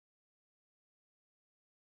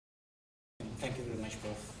Monash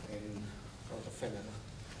Prof and all the fellow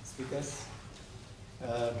speakers.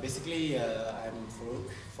 Basically, I'm Farouk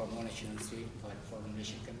from Monash University, but from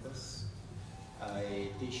Malaysian campus. I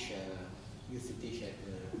teach, used to teach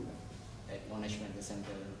at Monash Medical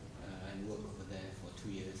Center and work over there for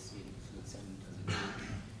 2 years in 2008.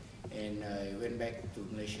 And I went back to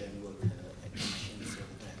Malaysia and worked at Monash University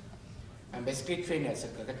over there. I'm basically trained as a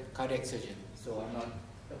cardiac surgeon, so I'm not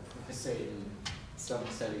a professor in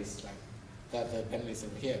Islamic studies like the other panelists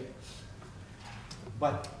over here.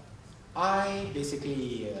 But I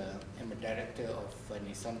basically am a director of an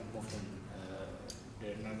Islamic movement, the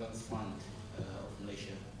Benevolence Fund of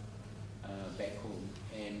Malaysia, back home.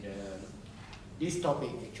 And this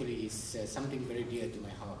topic actually is something very dear to my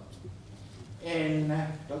heart. And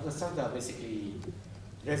Dr. Sada basically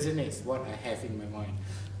resonates what I have in my mind.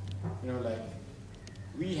 You know, like,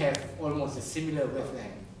 we have almost a similar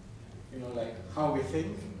wavelength. You know, like how we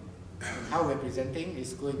think and how we're presenting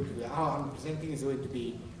is going to be, how I'm presenting is going to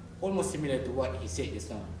be almost similar to what he said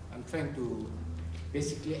just now. I'm trying to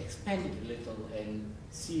basically expand it a little and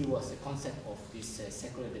see what's the concept of this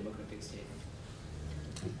secular democratic state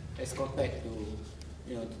as compared to,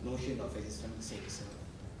 you know, the notion of an Islamic state. So,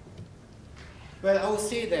 well, I would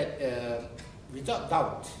say that without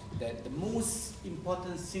doubt that the most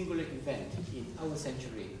important singular event in our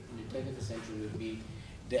century, in the 21st century, will be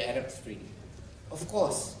the Arab Spring. Of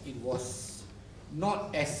course, it was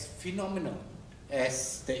not as phenomenal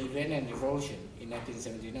as the Iranian Revolution in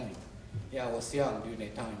 1979. Yeah, I was young during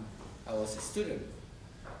that time. I was a student.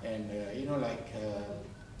 And, you know, like,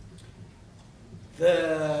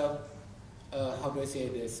 how do I say,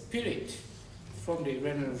 the spirit from the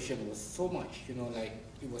Iranian Revolution was so much, you know, like,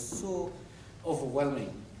 it was so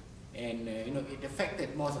overwhelming. And, you know, it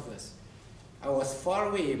affected most of us. I was far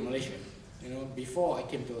away in Malaysia, you know, before I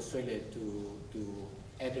came to Australia to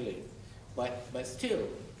Adelaide. But still,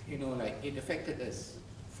 you know, like, it affected us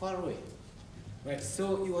far away, right?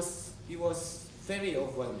 So it was very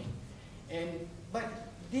overwhelming. But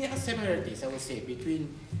there are similarities, I would say,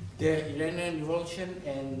 between the Iranian Revolution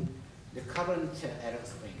and the current Arab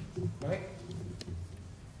Spring, right?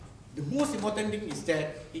 The most important thing is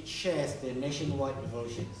that it shares the nationwide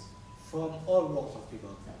revolutions from all walks of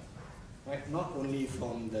people, right? Not only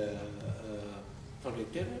from the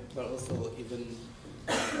proletariat, but also even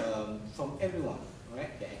from everyone,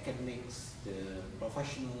 right? The academics, the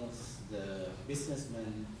professionals, the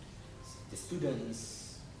businessmen, the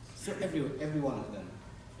students, so every one of them,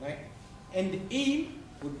 right? And the aim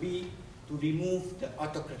would be to remove the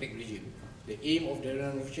autocratic regime. The aim of the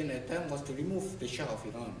Iranian Revolution at the time was to remove the Shah of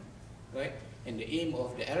Iran, right? And the aim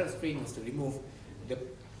of the Arab Spring was to remove the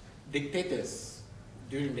dictators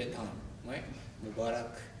during that time, right?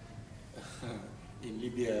 Mubarak in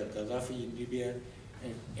Libya, Gaddafi in Libya,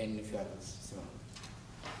 and a few others. So,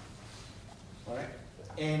 all right.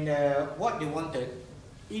 And what they wanted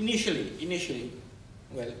initially,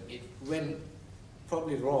 well, it went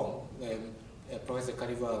probably wrong when Professor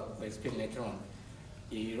Kadivar will explain later on.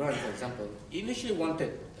 Iran, for example, initially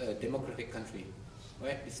wanted a democratic country,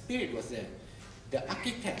 right? The spirit was there. The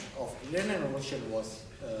architect of Iranian Revolution was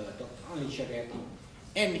Dr. Ali Shariati,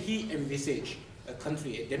 and he envisaged a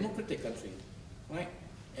country, a democratic country, right?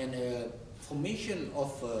 And a formation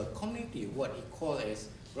of a community, what he called as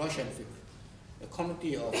Russian Fikr, a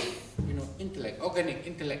community of, you know, organic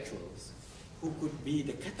intellectuals who could be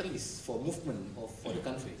the catalyst for movement for the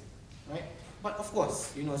country, right? But of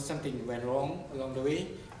course, you know, something went wrong along the way,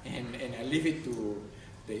 and I leave it to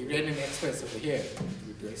the Iranian experts over here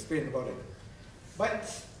to explain about it.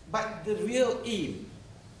 But the real aim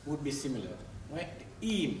would be similar, right? The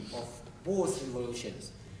aim of both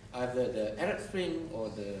revolutions, either the Arab Spring or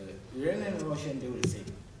the Iranian Revolution, they were the same.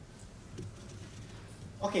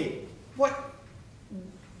 Okay,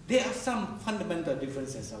 there are some fundamental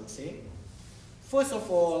differences, I would say. First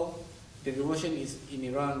of all, the revolution in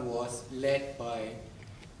Iran was led by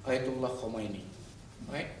Ayatollah Khomeini,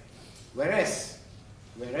 right? Whereas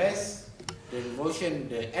the revolution,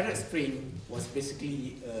 the Arab Spring, was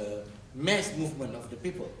basically a mass movement of the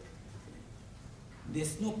people.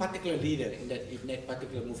 There's no particular leader in that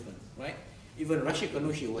particular movement, right? Even Rashid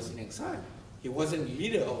Ghanouchi was in exile. He wasn't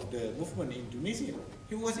leader of the movement in Tunisia.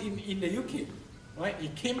 He was in the UK, right? He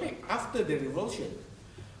came back after the revolution.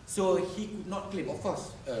 So he could not claim. Of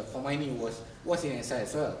course, Khomeini was in exile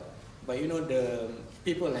as well. But you know, the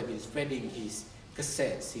people have been spreading his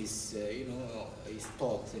cassettes, his you know, his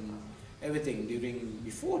talks and everything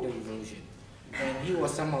before the revolution. And he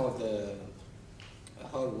was somehow the,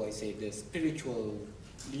 how do I say, the spiritual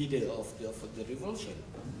leader of the revolution.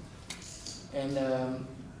 And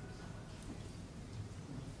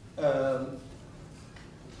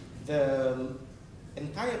the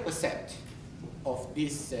entire concept of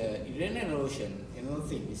this Iranian Revolution, another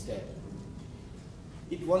thing is that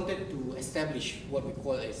it wanted to establish what we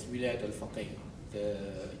call as Wilayat al-Faqih, the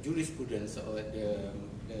jurisprudence or the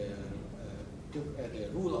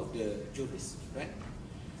rule of the jurist, right?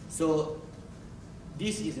 So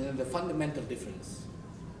this is the fundamental difference,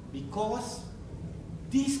 because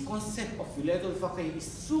this concept of Wilayat al-Faqih is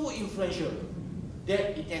so influential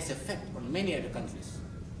that it has effect on many other countries.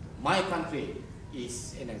 My country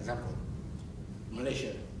is an example,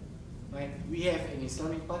 Malaysia, right? We have an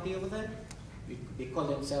Islamic party over there. They call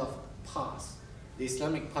themselves PAS, the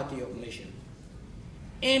Islamic Party of Malaysia.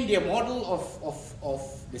 And their model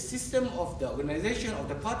of the system of the organization of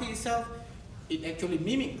the party itself, it actually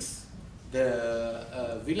mimics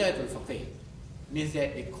the Wilayat al-Faqih. Means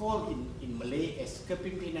that they call in Malay as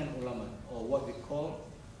kepimpinan ulama, or what we call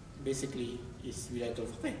basically is Wilayat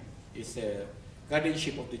al-Faqih. It's a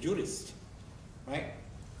guardianship of the jurist, right?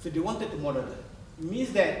 So they wanted to model that. It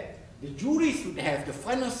means that the jurists would have the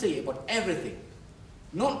final say about everything,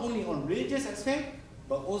 not only on religious aspect,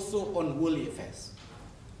 but also on worldly affairs,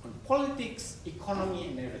 on politics, economy,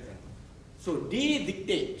 and everything. So they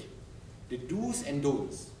dictate the do's and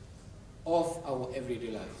don'ts of our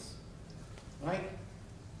everyday lives, right?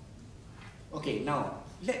 Okay, now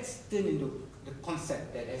let's turn into the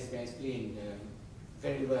concept that has been explained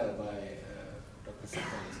very well by Dr.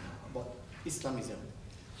 Safar about Islamism.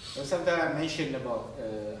 Dr. mentioned about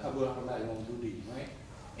Abu Abdullah al-Maududi, right?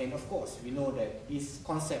 And of course, we know that this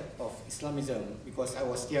concept of Islamism, because I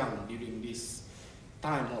was young during this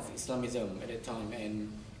time of Islamism at that time,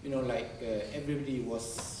 and you know, like everybody was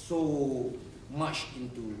so much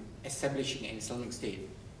into establishing an Islamic state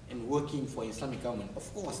and working for Islamic government.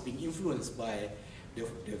 Of course, being influenced by the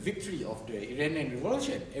victory of the Iranian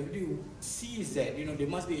Revolution, everybody sees that, you know, there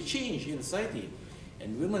must be a change in society,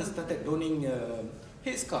 and women started donning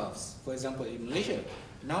headscarves, for example, in Malaysia.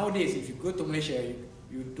 Nowadays, if you go to Malaysia,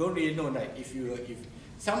 you don't really know that if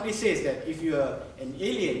somebody says that if you are an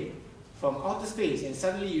alien from outer space and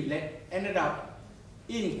suddenly you ended up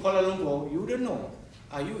in Kuala Lumpur, you wouldn't know.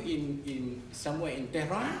 Are you in somewhere in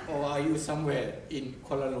Tehran, or are you somewhere in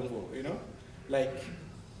Kuala Lumpur? You know, like,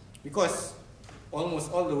 because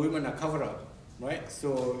almost all the women are covered up, right?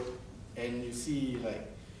 So, and you see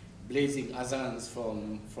like blazing azans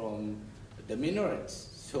from the minarets.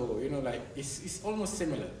 So, you know, like it's almost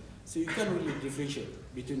similar. So you can't really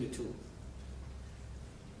differentiate between the two.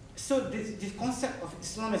 So this concept of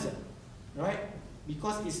Islamism, right?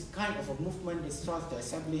 Because it's kind of a movement that tries to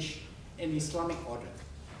establish an Islamic order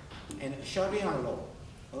and Sharia law,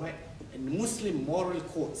 all right, and Muslim moral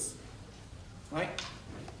codes, right?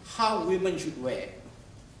 How women should wear.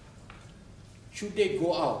 Should they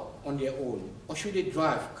go out on their own, or should they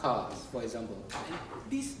drive cars, for example? And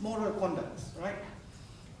these moral conducts, right?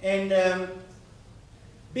 And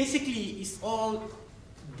basically, it's all,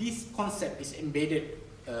 this concept is embedded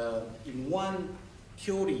in one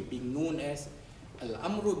theory being known as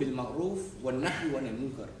Al-Amru bil-Ma'ruf wa-Nahyu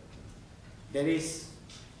anil-Munkar. That is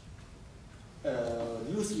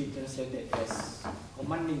loosely translated as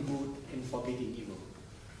commanding good and forbidding evil,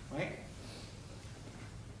 right?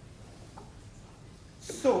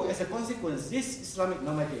 So, as a consequence, this Islamic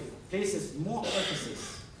normative places more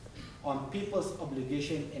emphasis on people's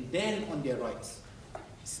obligation and then on their rights.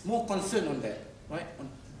 It's more concerned on that, right? On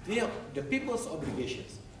the people's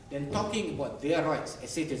obligations than talking about their rights as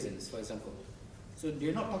citizens, for example. So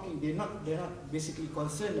they're not basically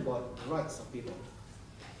concerned about the rights of people.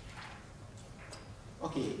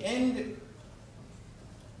 Okay, and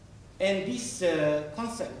this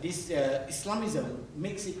concept, this Islamism,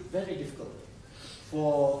 makes it very difficult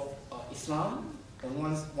for Islam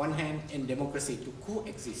on one hand and democracy to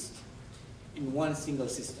coexist in one single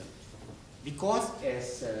system. Because,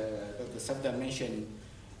 as Dr. Safdar mentioned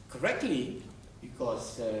correctly,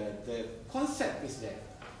 because the concept is that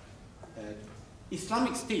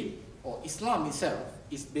Islamic State, or Islam itself,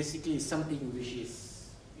 is basically something which is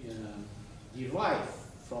derived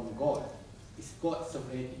from God. It's God's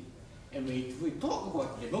sovereignty. And when we talk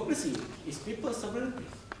about democracy, it's people's sovereignty.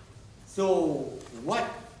 So what,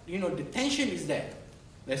 the tension is that,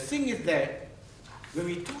 the thing is that when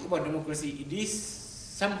we talk about democracy, it is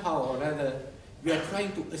somehow or other, we are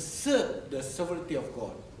trying to assert the sovereignty of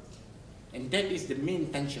God. And that is the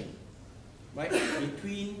main tension, right?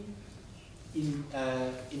 Between,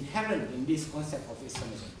 inherent in this concept of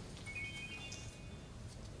Islamism.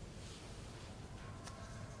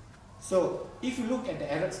 So, if you look at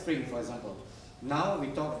the Arab Spring, for example, now we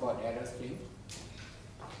talk about the Arab Spring,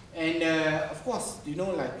 and of course,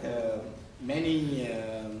 like many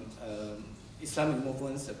Islamic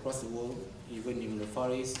movements across the world, even in the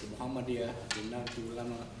Far East, the Muhammadiyah, the Nahdlatul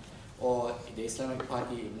Ulama, or the Islamic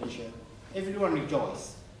Party in Malaysia, everyone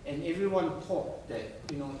rejoiced, and everyone thought that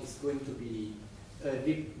it's going to be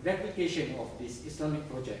the replication of this Islamic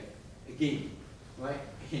project again, right?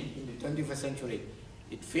 In the 21st century.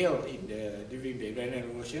 It failed during the Iranian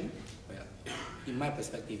Revolution. Well, in my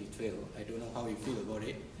perspective, it failed. I don't know how you feel about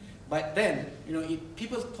it. But then,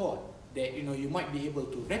 people thought that you might be able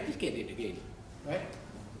to replicate it again, right?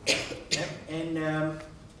 And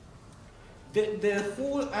the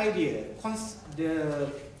whole idea,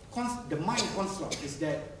 the mind construct is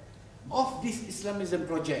that of this Islamism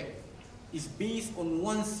project is based on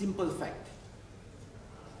one simple fact.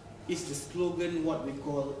 It's the slogan, what we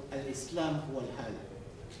call Al-Islam wal-Hal.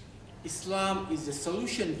 Islam is the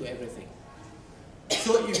solution to everything.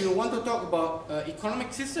 So if you want to talk about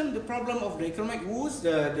economic system, the problem of the economic woes,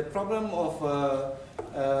 the problem of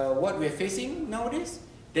what we're facing nowadays,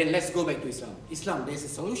 then let's go back to Islam. Islam, there's a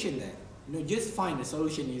solution there. Just find a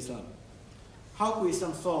solution in Islam. How could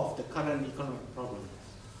Islam solve the current economic problem?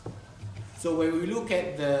 So when we look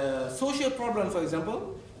at the social problem, for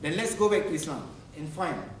example, then let's go back to Islam and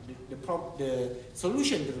find the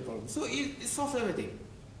solution to the problem. So it solves everything.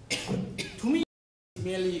 To me, it's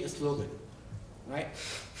merely a slogan, right?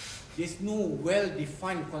 There's no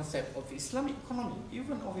well-defined concept of Islamic economy,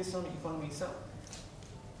 even of Islamic economy itself.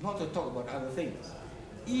 Not to talk about other things.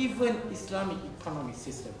 Even Islamic economic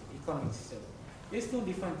system, there's no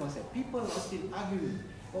defined concept. People are still arguing,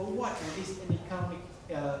 well, what is an economic,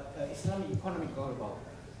 Islamic economy all about,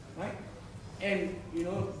 right? And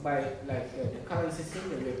by the current system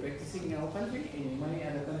that we're practicing in our country, in many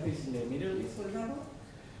other countries in the Middle East, for example,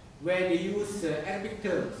 where they use Arabic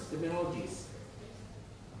terms, terminologies,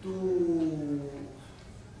 to,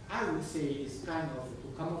 I would say, is kind of to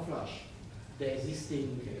camouflage the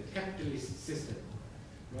existing capitalist system,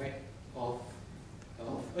 right? Of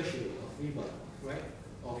usury, of riba, right?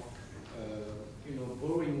 Of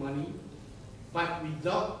borrowing money, but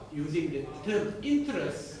without using the term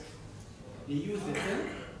interest. They use the term.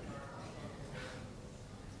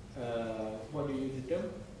 What do you use the term?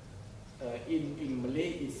 In Malay,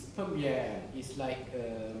 it's pembiayaan. It's like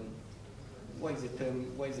what is the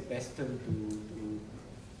term? What is the best term to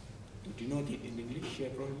denote it in English?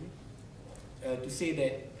 Probably to say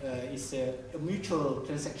that it's a mutual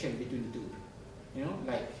transaction between the two.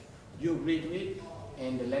 Like you agree to it,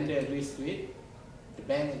 and the lender agrees to it, the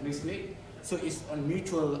bank agrees to it. So it's on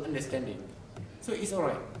mutual understanding. So it's all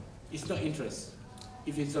right. It's not interest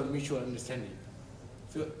if it's on mutual understanding.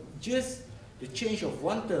 So just the change of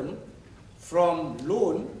one term from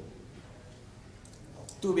loan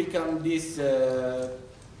to become this, from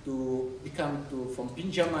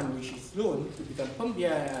pinjaman, which is loan, to become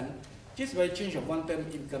pembiayaan, just by change of one term,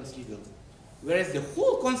 it becomes legal. Whereas the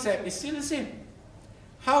whole concept is still the same.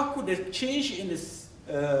 How could the change in this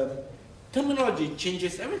terminology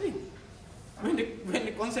changes everything when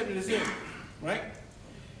the concept is the same, right?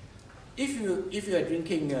 If you are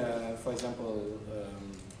drinking, for example,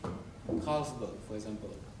 Carlsberg, for example,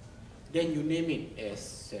 then you name it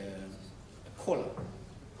as cola.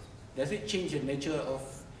 Does it change the nature of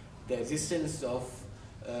the existence of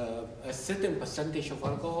a certain percentage of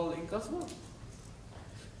alcohol in Carlsberg?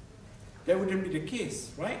 That wouldn't be the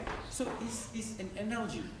case, right? So it's an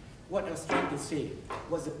analogy. What I was trying to say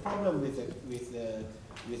was the problem with the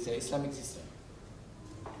Islamic system.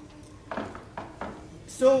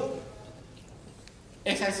 So,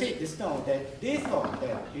 as I said just now, that they thought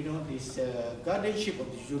that this guardianship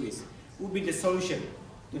of the jurists would be the solution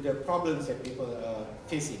to the problems that people are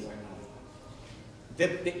facing right now.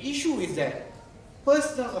 The issue is that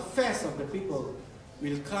personal affairs of the people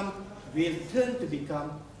will turn to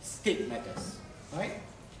become state matters, right?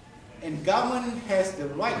 And government has the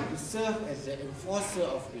right to serve as the enforcer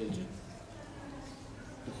of religion.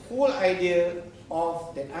 The whole idea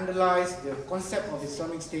that underlies the concept of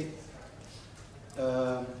Islamic State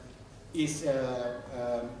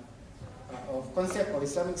concept of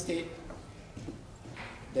Islamic State,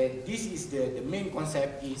 that this is the main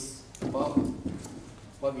concept is about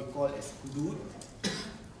what we call as hudud,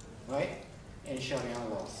 right, and Sharia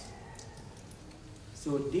laws.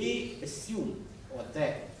 So they assume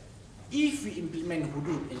that if we implement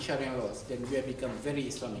hudud and Sharia laws, then we have become very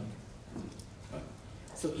Islamic. Right?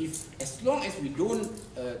 So as long as we don't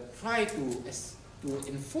try to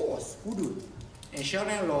enforce hudud and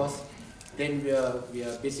Sharia laws, then we are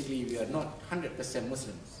not 100%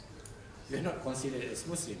 Muslims. We are not considered as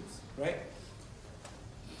Muslims, right?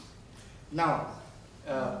 Now,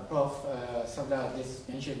 Prof Sardar just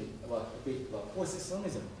mentioned a bit about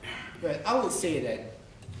post-Islamism. Well, I would say that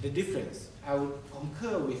the difference, I would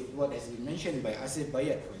concur with what has been mentioned by Asif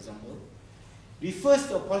Bayat, for example, refers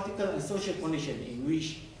to a political and social condition in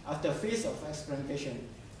which, after a phase of experimentation,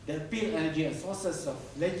 the appeal, energy, and sources of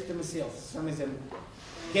legitimacy of Islamism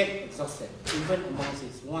get exhausted, even amongst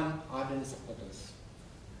its one ardent supporters.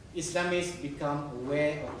 Islamists become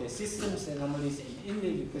aware of the system's anomalies and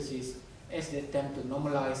inadequacies as they attempt to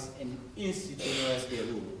normalize and institutionalize their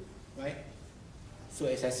rule, right? So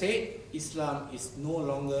as I said, Islam is no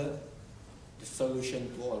longer the solution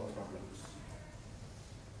to all problems.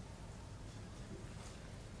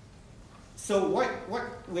 So what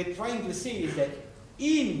we're trying to say is that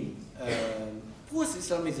in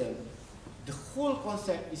post-Islamism, the whole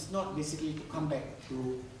concept is not basically to come back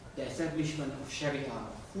to the establishment of Sharia,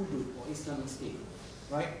 Hudud, or Islamic State,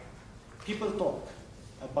 right? People talk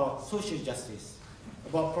about social justice,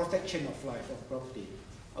 about protection of life, of property,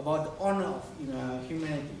 about the honor of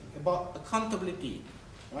humanity, about accountability,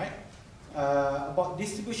 right? About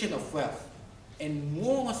distribution of wealth, and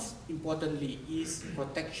most importantly is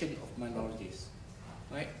protection of minorities,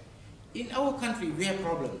 right? In our country, we have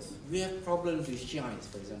problems. We have problems with Shiites,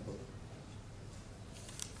 for example.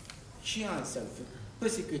 Shiites are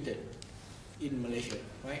persecuted in Malaysia,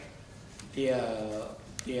 right?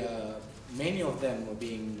 Many of them are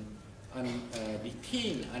being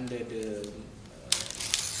detained under this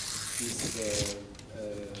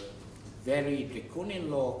very draconian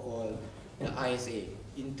law called the ISA,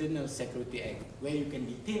 Internal Security Act, where you can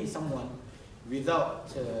detain someone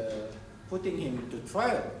without putting him to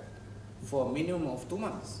trial for a minimum of 2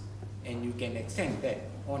 months, and you can extend that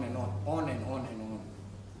on and on, on and on and on.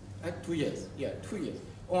 2 years, yeah, 2 years,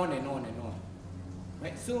 on and on and on,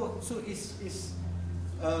 right? So it's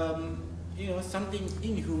you know, something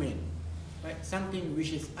inhumane, right? Something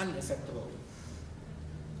which is unacceptable.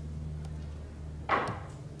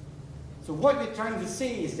 So what we're trying to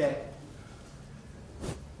say is that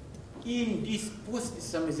in this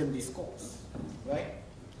post-Islamism discourse, right?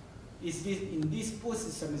 In this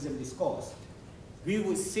post-Islamism discourse, we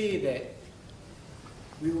would say that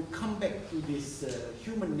we will come back to this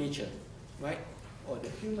human nature, right? Or the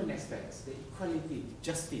human aspects, the equality,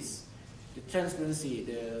 justice, the transparency,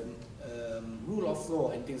 the rule of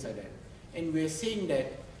law, and things like that. And we're saying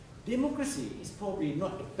that democracy is probably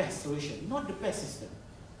not the best solution, not the best system,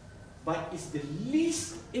 but it's the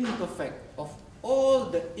least imperfect of all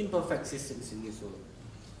the imperfect systems in this world,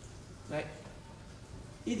 right?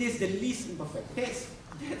 It is the least imperfect. That's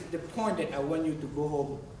the point that I want you to go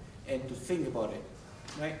home and to think about it,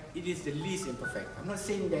 right? It is the least imperfect. I'm not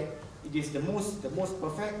saying that it is the most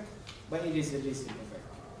perfect, but it is the least imperfect.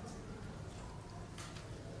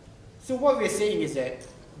 So what we're saying is that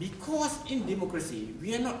because in democracy,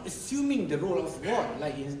 we are not assuming the role of God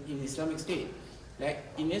like in Islamic State. Like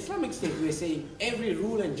in Islamic State, we're saying every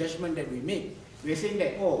rule and judgment that we make, we're saying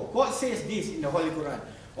that, oh, God says this in the Holy Quran,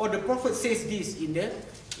 or the Prophet says this in the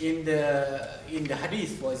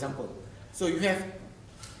Hadith, for example. So you have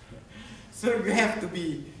to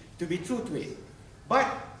be true to it. But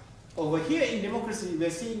over here in democracy, we're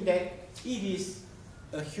saying that it is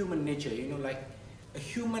a human nature, you know, like a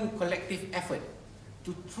human collective effort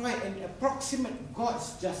to try and approximate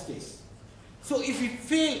God's justice. So if we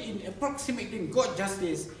fail in approximating God's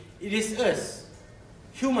justice, it is us,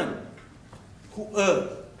 human, who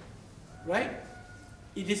err, right?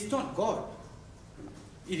 It is not God.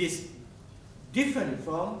 It is different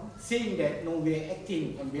from saying that, no, we are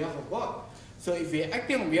acting on behalf of God. So if we are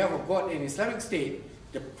acting on behalf of God in Islamic State,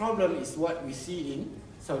 the problem is what we see in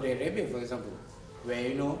Saudi Arabia, for example, where,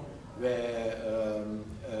 you know,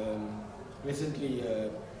 recently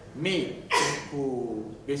maid who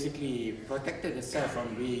basically protected herself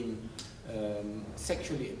from being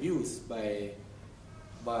sexually abused by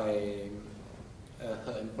her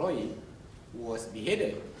employee was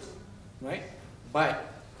beheaded, right? But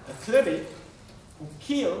a cleric who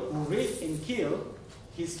raped and killed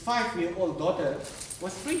his 5-year-old daughter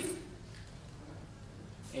was free.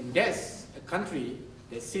 And that's a country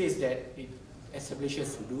that says that it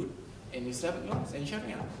establishes hudud and Islamic laws and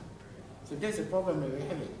Sharia. So that's the problem that we're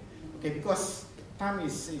having. Okay, because time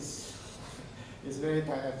is very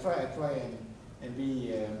tight. I try and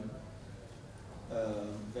be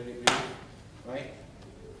very brief, right?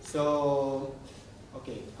 So,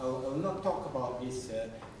 okay, I will not talk about this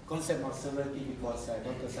concept of sovereignty because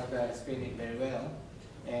Dr. Sabra explained it very well,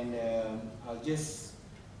 and I'll just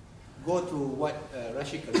go to what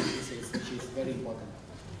Rashid Khalidi says, which is very important.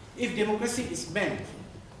 If democracy is meant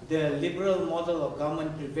the liberal model of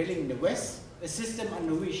government prevailing in the West, a system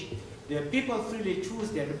under which the people freely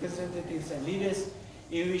choose their representatives and leaders,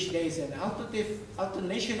 in which there is an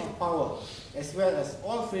alternation of power, as well as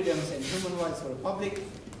all freedoms and human rights for the public,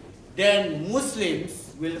 then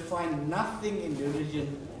Muslims will find nothing in the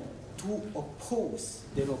religion to oppose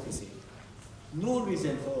democracy. No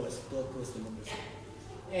reason for us to oppose democracy.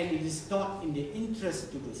 And it is not in the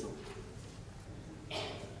interest to do so.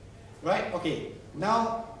 Right? Okay.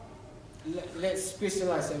 Now, let's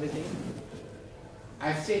crystallize everything.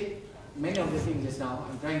 I've said many of the things just now.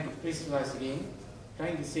 I'm trying to crystallize again.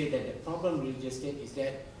 Trying to say that the problem with religious state is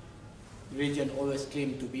that religion always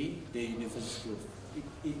claims to be the universal truth.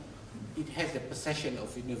 It has the possession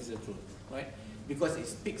of universal truth, right? Because it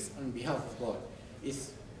speaks on behalf of God.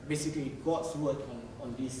 It's basically God's word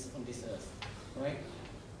on this earth, right?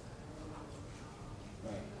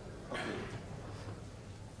 Right. Okay.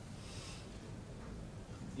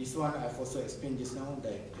 This one I've also explained just now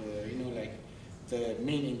that like the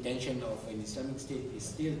main intention of an Islamic state is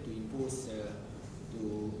still to impose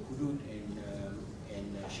to hudud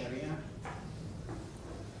and Sharia,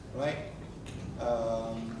 right?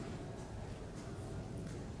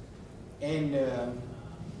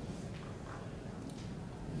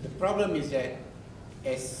 The problem is that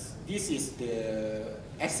as this is the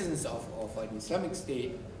essence of an Islamic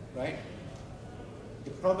state, right?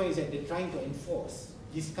 The problem is that they're trying to enforce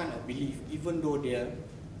this kind of belief, even though they're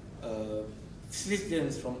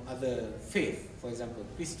citizens from other faiths, for example,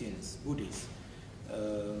 Christians, Buddhists,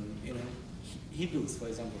 Hindus, for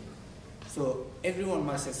example. So everyone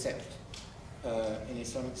must accept an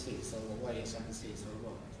Islamic state. So what Islamic state is all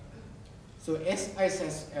about. So as I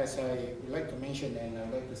would like to mention, and I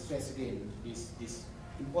would like to stress again, this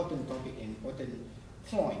important topic and important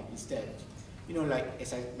point is that, like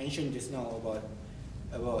as I mentioned just now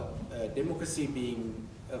about democracy being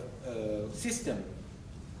a system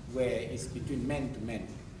where it's between men to men,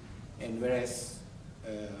 and whereas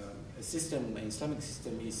a system, an Islamic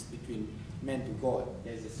system, is between men to God.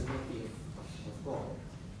 There's a sovereignty of God,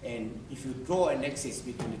 and if you draw an axis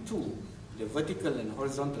between the two, the vertical and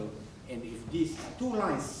horizontal, and if these two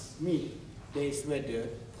lines meet, there is where the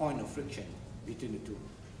point of friction between the two.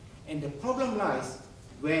 And the problem lies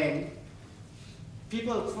when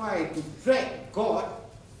people try to drag God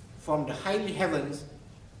from the highly heavens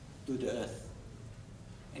to the earth.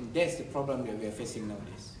 And that's the problem that we are facing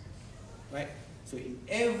nowadays, right? So in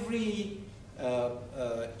every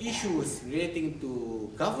issues relating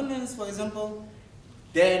to governance, for example,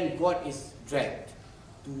 then God is dragged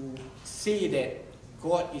to say that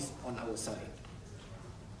God is on our side.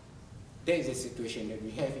 That is a situation that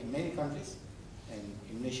we have in many countries, and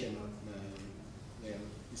in Malaysia,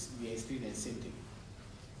 we experience the same thing.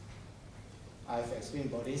 I've explained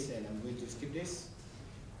about this, and I'm going to skip this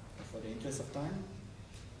for the interest of time.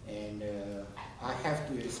 And I have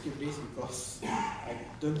to skip this because I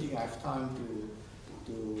don't think I have time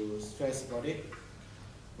to stress about it,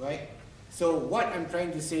 right? So what I'm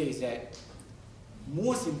trying to say is that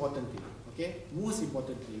most importantly,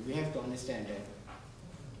 we have to understand that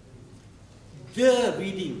the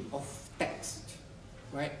reading of text,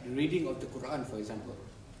 right? The reading of the Quran, for example,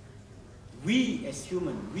 we as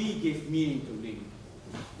humans, we give meaning to reading.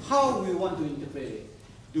 How we want to interpret it?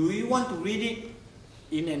 Do we want to read it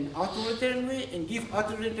in an authoritarian way and give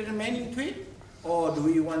authoritarian meaning to it, or do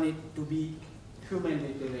we want it to be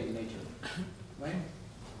humanitarian in nature, right?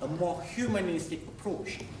 A more humanistic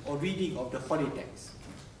approach or reading of the holy text.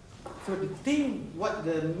 So the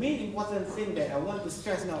main important thing that I want to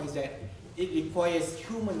stress now is that it requires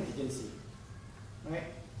human agency,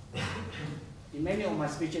 right? In many of my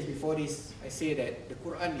speeches before this, I say that the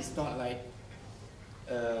Quran is not like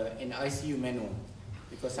an ICU manual,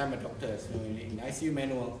 because I'm a doctor. So in ICU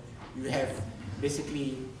manual, you have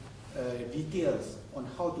basically details on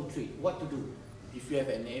how to treat, what to do. If you have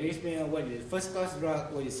an arrhythmia, what is the first class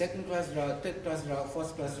drug, what is second class drug, third class drug,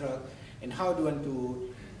 fourth class drug, and how do you want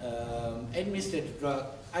to administer the drug,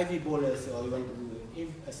 IV bolus, or you want to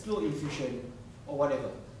do a slow infusion, or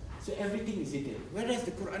whatever. So everything is detailed. Whereas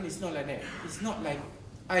the Quran is not like that. It's not like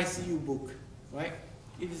ICU book, right?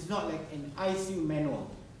 It is not like an ICU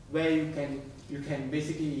manual where you can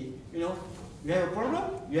basically, you have a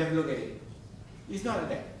problem, you have to look at it. It's not like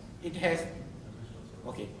that. It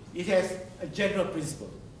has a general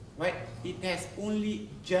principle, right? It has only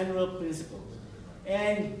general principles.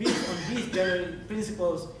 And based on these general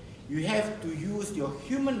principles, you have to use your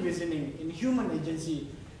human reasoning and human agency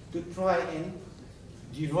to try and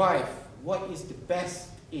derive what is the best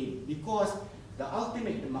aim. Because the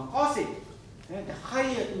ultimate, the maqasid, the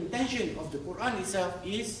higher intention of the Quran itself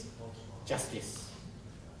is justice,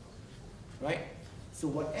 right? So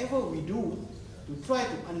whatever we do to try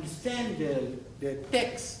to understand the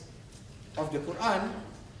text of the Quran,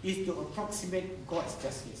 is to approximate God's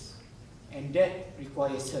justice. And that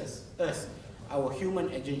requires us, our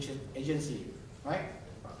human agency, right?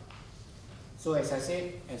 So as I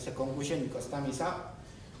said, as a conclusion, because time is up,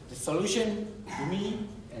 the solution to me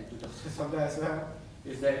and to Dr. Sabda as well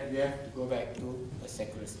is that we have to go back to a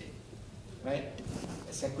secular state, right?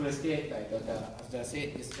 A secular state, like Dr.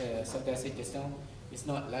 Sabda said just now, is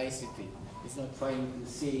not laicity. It's not trying to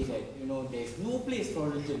say that, you know, there's no place for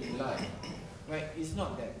religion in life, right? It's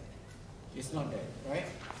not that. It's not that, right?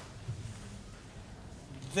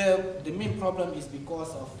 The main problem is because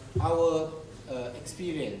of our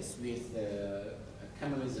experience with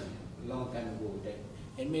communism a long time ago that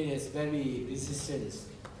it made us very resistant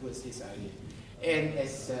towards this idea. And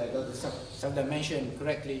as Dr. Sabda mentioned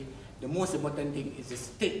correctly, the most important thing is the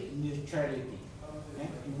state neutrality,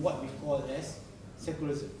 in what we call as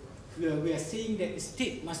secularism. We are saying that the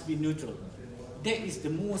state must be neutral. That is the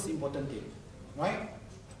most important thing, right?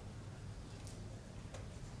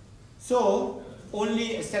 So,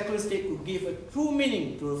 only a secular state could give a true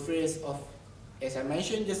meaning to the phrase of, as I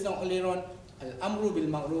mentioned just now earlier on, al-amru bil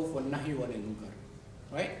ma'ruf wa nahyu anil munkar,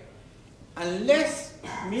 right? Unless,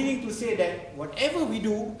 meaning to say that whatever we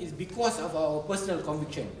do is because of our personal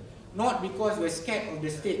conviction, not because we're scared of the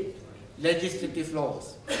state legislative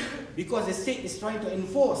laws. Because the state is trying to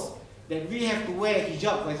enforce that we have to wear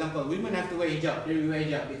hijab, for example, women have to wear hijab, they will wear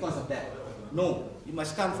hijab because of that. No, it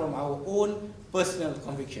must come from our own personal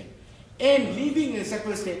conviction. And living in a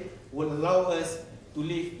secular state will allow us to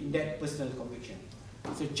live in that personal conviction.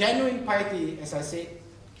 So genuine piety, as I said,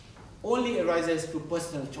 only arises through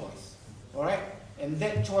personal choice. Alright? And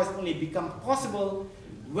that choice only becomes possible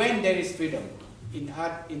when there is freedom. In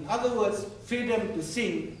other words, freedom to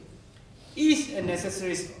sin is a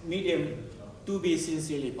necessary medium to be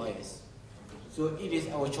sincerely pious. So it is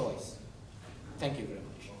our choice. Thank you very much.